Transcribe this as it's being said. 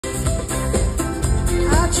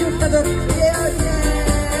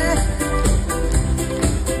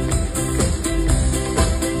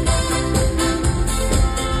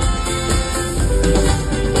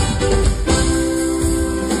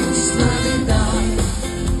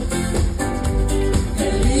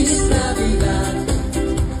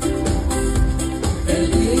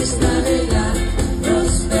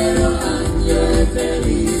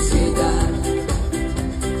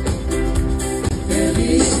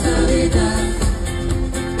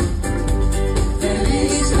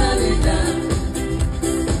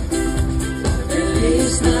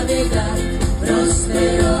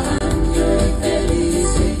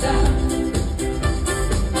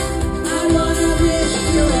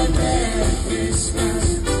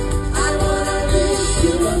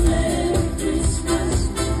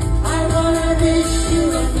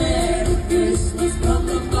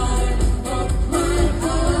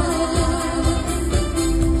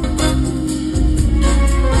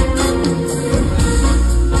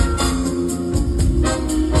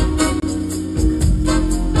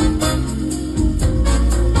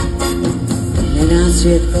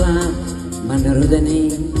Ciet klāt, man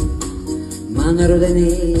rudenī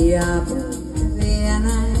jābūt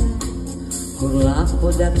vienai, kur lapu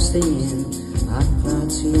dapstiņiem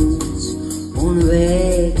atklāts un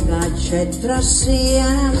vēja kā 4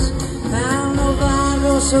 sienas, pelnu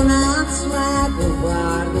vārdus un atslēgu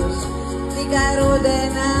vārdus, tikai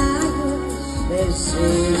rudenākus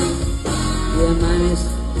esi. Ja manis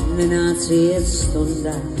nenāciet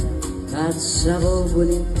stundā, kāds savu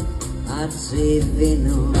guļi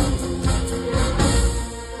atdzīvinu.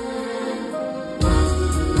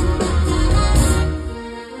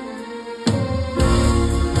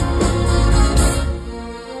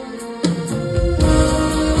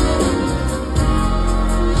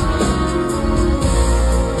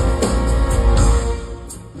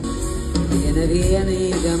 Viena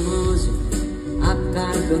vienīga mūzika,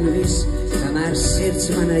 apkārt un viss, kamēr sirds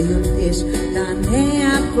mana jūties, tā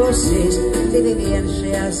neapklusīs. Divi vien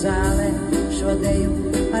šajā zālē šo deju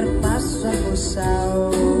par pasaku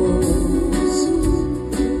sauc.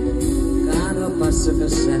 Kā no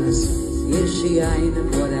pasakas senas ir šī aina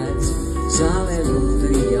porēts, zālē lūgtu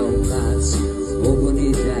jau kāds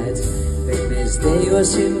ugunī dēdz, bet mēs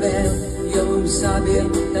dejosim vēl, jo mums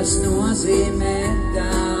abiem tas nozīmē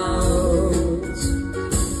daudz.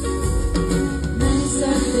 Mēs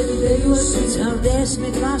ar tevi dejosim caur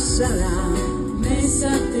 10 vasarām, mēs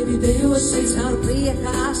ar tevi dejosim caur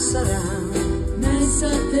prieka asarām, mēs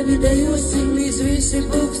ar tevi dejosim līdz visi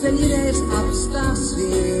pulksteņi reiz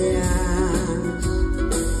apstāsies.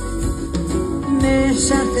 Mēs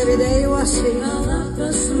ar tevi dejosim kā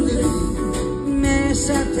lapas rudenī, mēs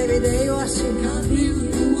ar tevi dejosim kā brīvi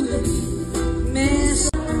ūdenī, mēs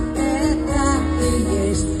это и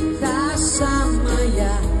есть та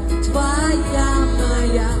самая твоя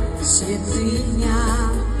моя святыня.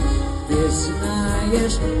 Ты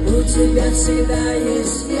знаешь, у тебя всегда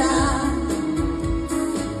есть я,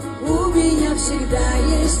 у меня всегда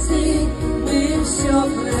есть ты, мы все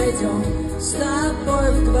пройдем с тобой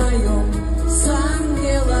вдвоем, с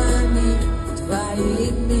ангелами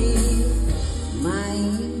твоими,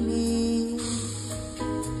 моими.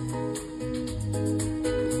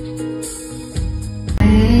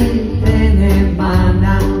 Meitene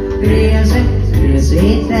mana grieze,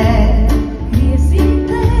 griezīte,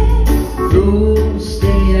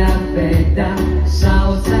 Krustīja pēdā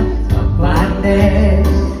sauca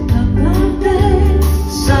apvārdēs,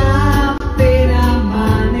 sapina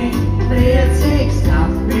mani priecīgs,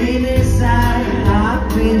 apvinīs,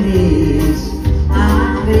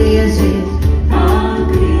 atgriezīt,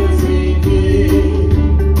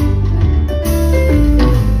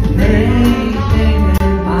 meitene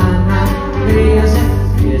mana grieze,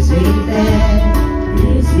 griezīte,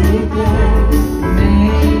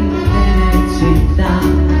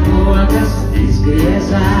 rokas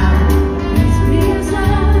izgriezā,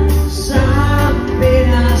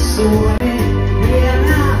 sapina soli,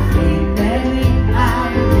 vienā rītenī,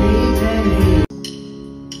 ai rītenī.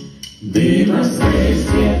 Divas reizes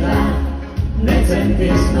vietā,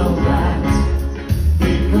 necenties nav vērts,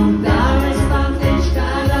 tik un tā mēs pantiņš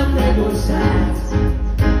kādam nebūs vērts.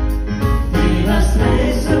 Divas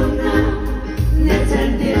reizes runā,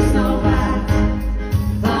 necenties nav vērts,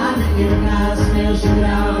 vana ir kā smilšu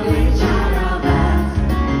graudiņš ārā vērts.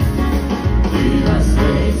 Divas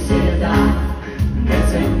reizes iedā,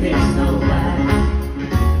 necenties nav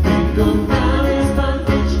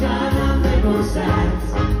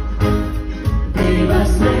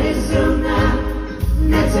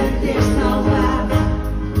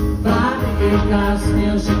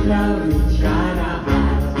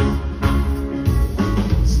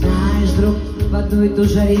одну и ту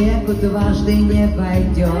же реку дважды не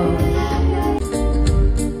пойдешь.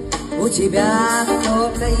 У тебя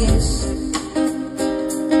кто-то есть,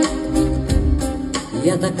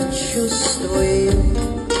 я так чувствую,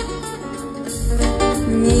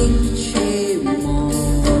 ни к чему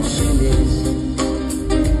жалеть.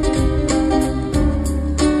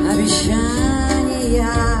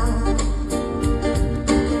 Обещания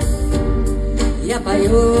я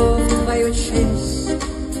пою в твою честь,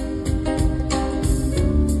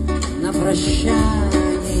 на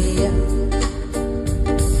прощание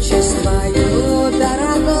честь твою,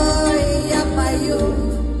 дорогой, я пою,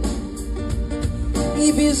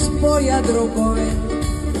 и без боя другой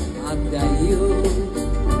отдаю.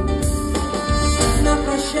 На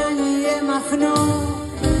прощание махну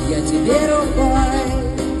я тебе рукой,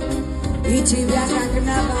 и тебя, как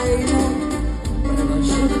на войну,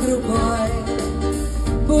 провожу к другой.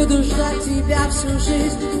 Буду ждать тебя всю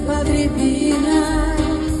жизнь под рябиной,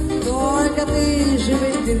 только ты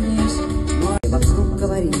живи, вернись. Вокруг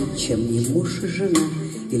говорили, чем не муж и жена,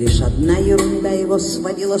 и лишь одна ерунда его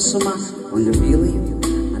сводила с ума. Он любил ее,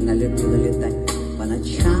 она любила летать по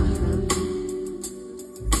ночам.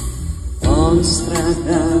 Он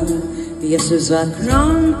страдал, если за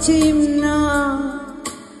окном темно.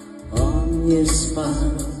 Он не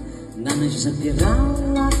спал, на ночь запирал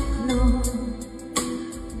окно.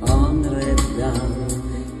 Он рыдал,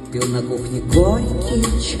 пил на кухне горький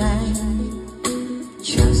чай.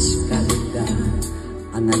 Час, когда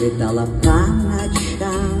она летала по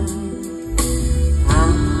ночам, а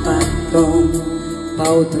потом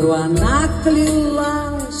поутру она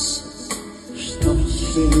клялась, что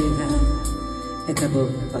вчера это был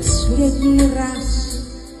последний раз.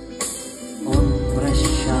 Он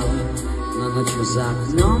прощал, но ночью за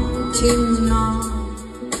окном темно,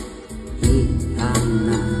 и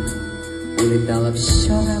она улетала все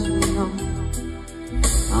равно.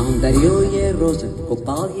 А он дарил ей розы,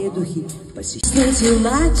 купал ей духи,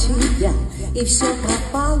 посетила тебя, и все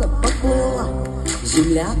пропало, поплыла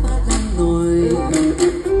земля подо мной.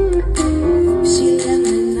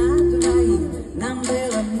 Вселенной на двоих нам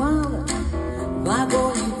было мало, в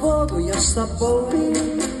огонь и воду я с тобой.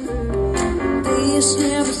 Ты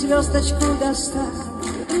снег звездочку достал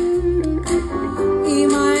и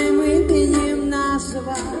моим именем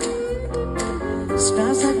назвал.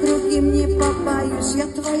 Сказать другим не побоюсь, я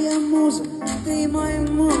твоя муза, ты мой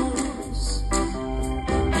муз.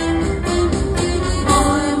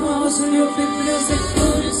 Мой муз любит блюзы,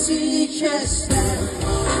 курсы нечестно.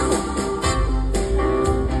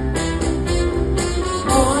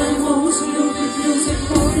 Мой муз любит блюзы,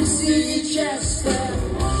 курсы нечестно.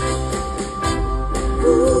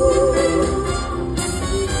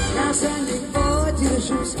 Я за него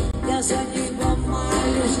держусь, я за него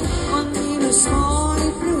молюсь. Он минус мой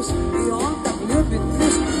плюс, и он так любит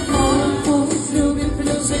плюс. Мой муж любит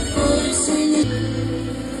плюсы, курсы не...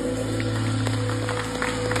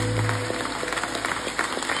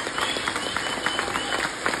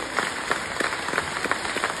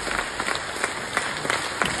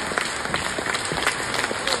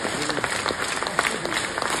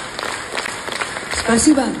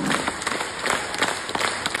 Спасибо.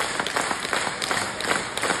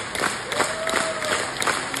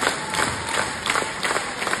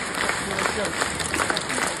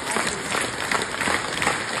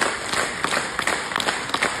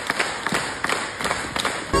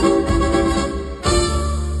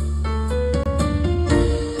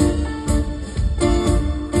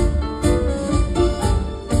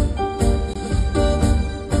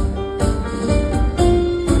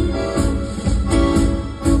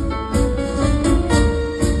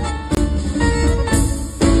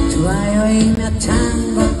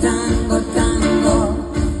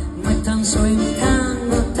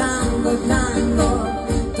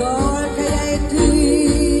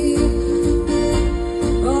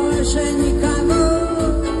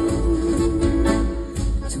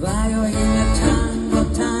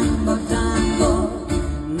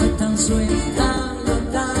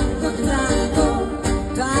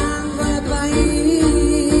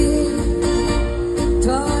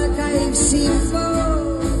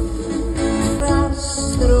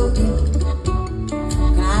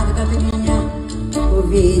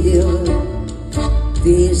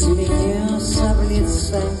 Ты изменился в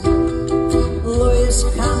лице, Луис,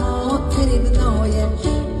 кому ты ревнуешь?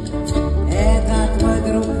 Это твой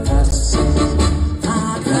друг Рассел.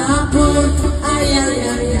 Акапулько,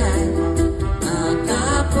 ай-яй-яй-яй,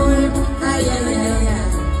 Акапулько,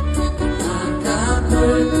 ай-яй-яй-яй,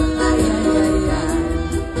 Акапулько, ай-яй-яй-яй,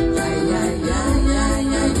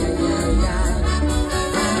 ай-яй-яй-яй-яй-яй-яй,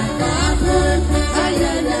 Акапулько,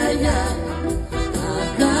 ай-яй-яй-яй,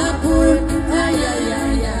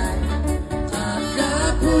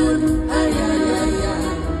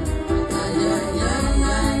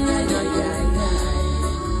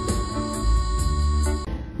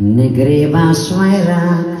 negribas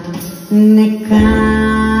vairāk nekā,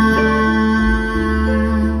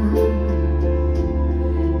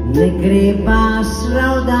 negribas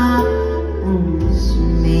raudāt un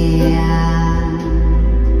smiet.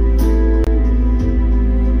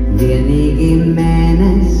 Vienīgi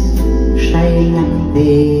mēnes šai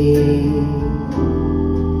naktī,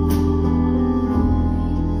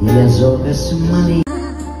 iezogas manī.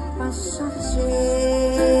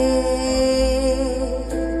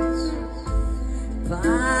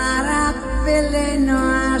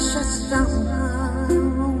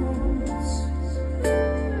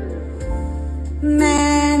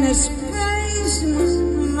 Mēnes gaismas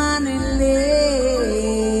mani līdz,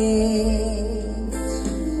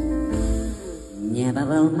 neba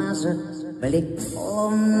vēl maza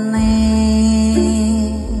pliklunī,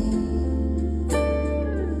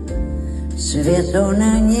 svetu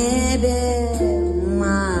na niebie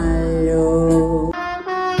maļu.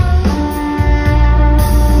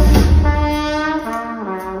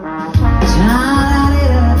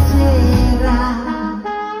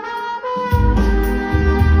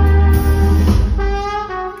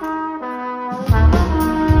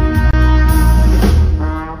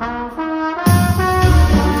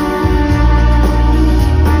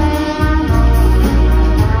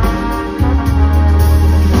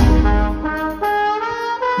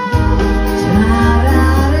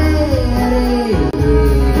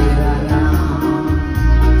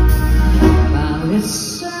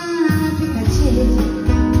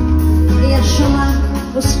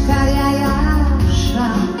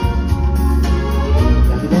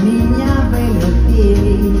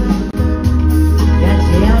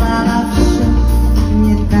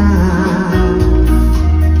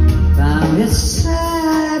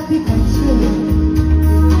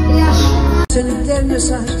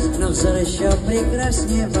 Но взор еще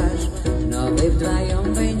прекраснее ваш, но вы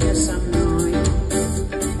вдвоем, вы не со мной.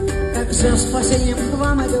 Как за спасением к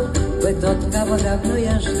вам иду, вы тот, кого давно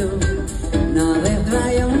я жду. Но вы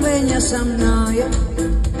вдвоем, вы не со мной.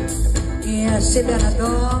 И я себя на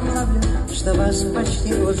том ловлю, что вас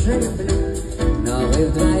почти уже люблю. Но вы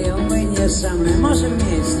вдвоем, вы не со мной. Можем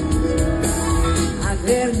вместе. Ах,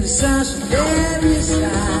 вернисаж,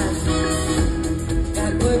 вернисаж,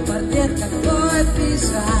 какой портрет, какой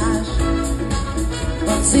пейзаж.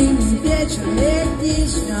 Вот зимний вечер, летний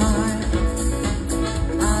зной,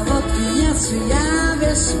 а вот меняться я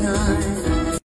весной.